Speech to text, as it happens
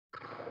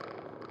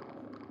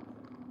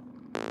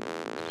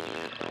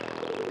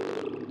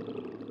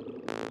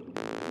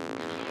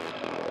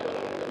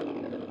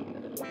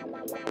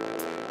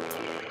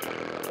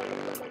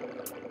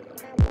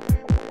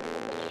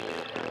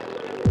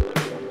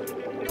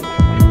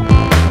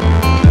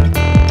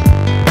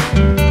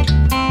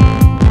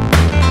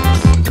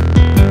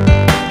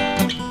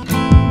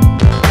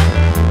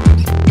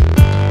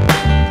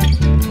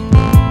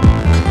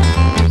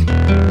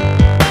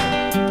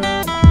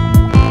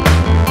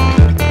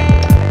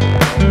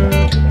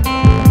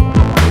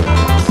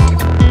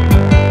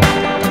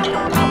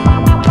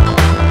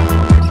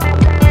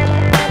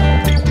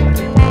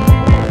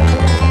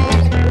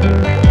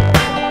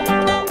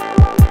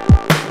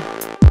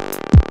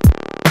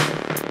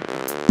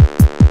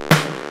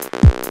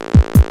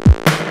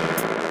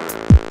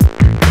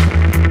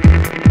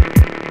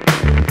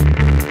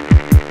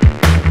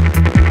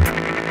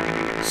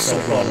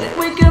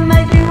We can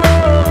make it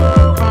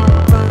roll,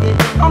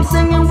 yeah. I'm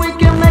singing, we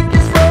can make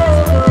this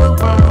roll,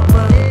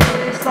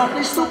 yeah.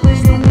 Slightly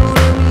stupid in your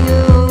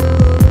area.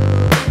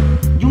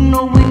 You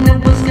know we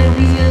never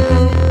scary.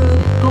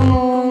 Come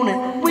on,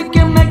 and we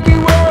can make it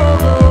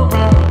roll,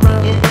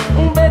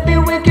 yeah. Baby,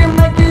 we can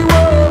make it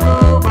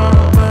roll,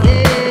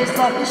 yeah.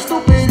 Slightly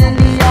stupid in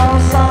the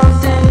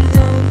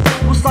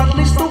outside, we're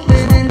slightly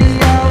stupid in the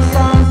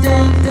outside.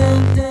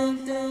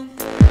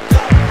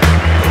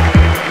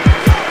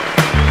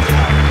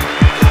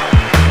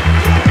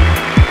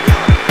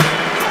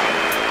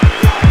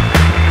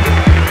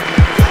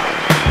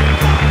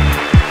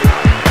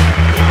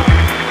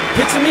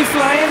 Picture me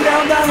flying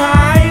down the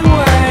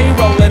highway,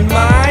 rolling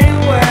my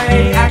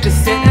way. I could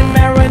sit and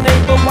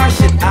marinate, but why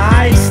should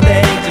I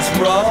stay? Just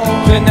roll.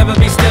 Could never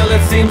be still,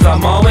 it seems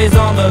I'm always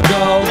on the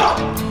go.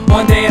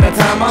 One day at a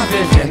time, my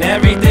vision,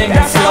 everything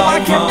is slow. That's how I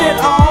kept it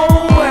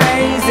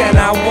always, and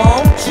I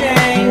won't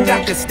change.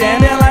 I could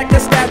stand there like a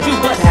statue,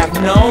 but have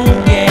no